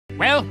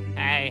Well,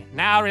 I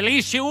now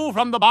release you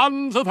from the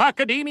bonds of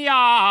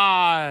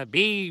academia.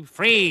 Be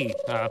free.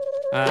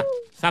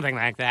 Something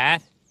like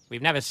that.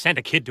 We've never sent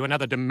a kid to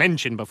another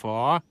dimension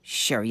before.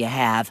 Sure you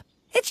have.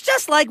 It's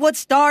just like what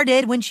Star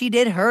did when she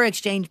did her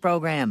exchange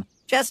program.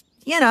 Just,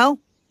 in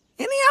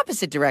the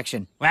opposite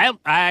direction. Well,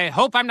 I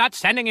hope I'm not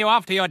sending you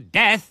off to your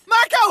death.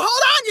 Marco, hold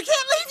on! You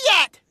can't leave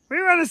yet!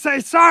 We want to say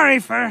sorry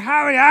for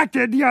how we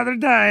acted the other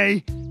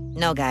day.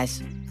 No,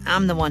 guys.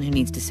 I'm the one who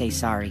needs to say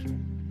sorry.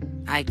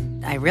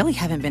 I really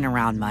haven't been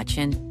around much,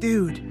 and...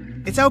 Dude,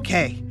 it's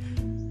okay.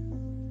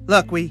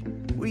 Look, we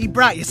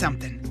brought you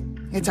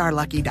something. It's our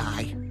lucky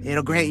die.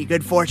 It'll grant you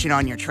good fortune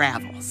on your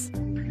travels.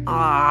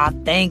 Aw,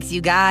 thanks,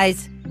 you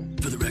guys.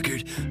 For the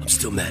record, I'm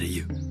still mad at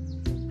you.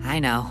 I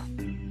know,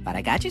 but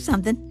I got you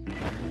something.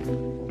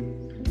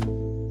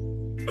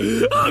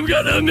 I'm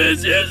gonna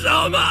miss you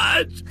so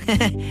much!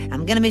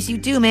 I'm gonna miss you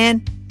too,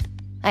 man.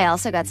 I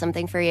also got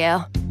something for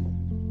you.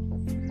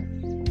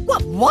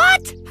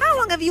 What? How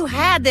long have you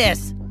had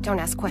this? Don't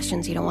ask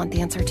questions you don't want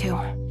the answer to.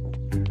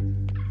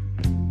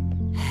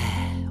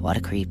 What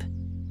a creep.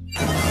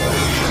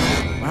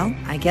 Well,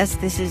 I guess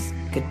this is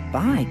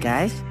goodbye,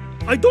 guys.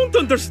 I don't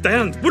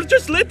understand. We're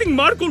just letting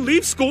Marco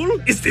leave school?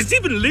 Is this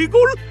even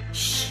legal?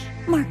 Shh.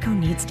 Marco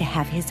needs to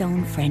have his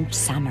own French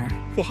summer.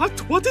 What?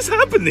 What is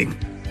happening?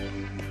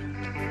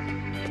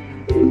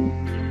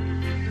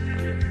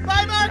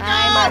 Bye, Marco!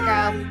 Bye,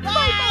 Marco. Bye!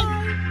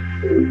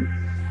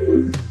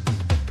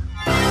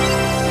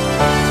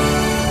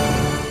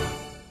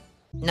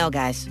 No,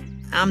 guys.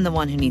 I'm the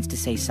one who needs to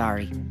say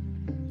sorry.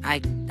 I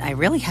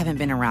really haven't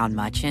been around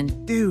much,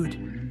 and...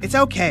 Dude, it's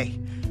okay.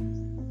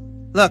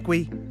 Look,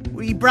 we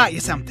brought you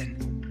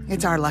something.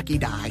 It's our lucky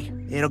die.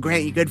 It'll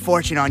grant you good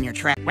fortune on your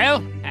travels.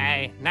 Well,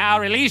 I now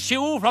release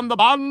you from the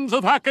bonds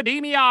of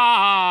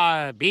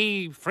academia.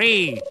 Be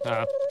free.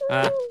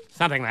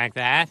 Something like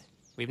that.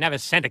 We've never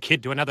sent a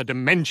kid to another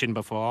dimension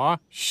before.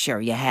 Sure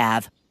you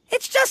have.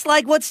 It's just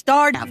like what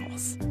Star...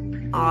 Travels.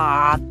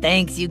 Aw,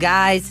 thanks, you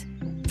guys.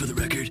 For the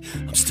record,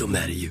 I'm still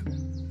mad at you.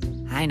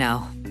 I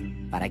know,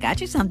 but I got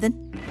you something.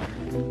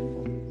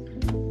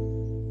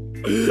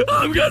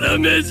 I'm gonna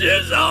miss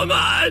you so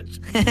much!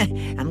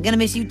 I'm gonna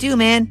miss you too,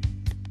 man.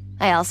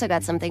 I also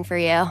got something for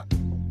you.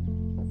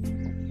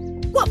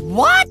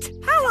 What?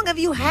 How long have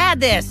you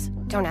had this?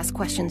 Don't ask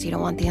questions you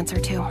don't want the answer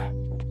to.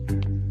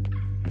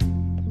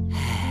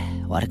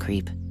 What a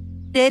creep.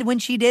 Did when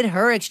she did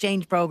her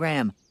exchange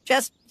program.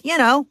 Just, in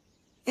the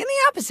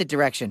opposite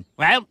direction.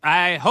 Well,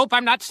 I hope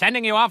I'm not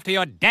sending you off to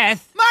your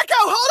death. Marco,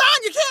 hold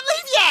on! You can't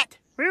leave yet!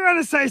 We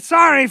want to say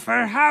sorry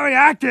for how we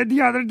acted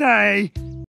the other day.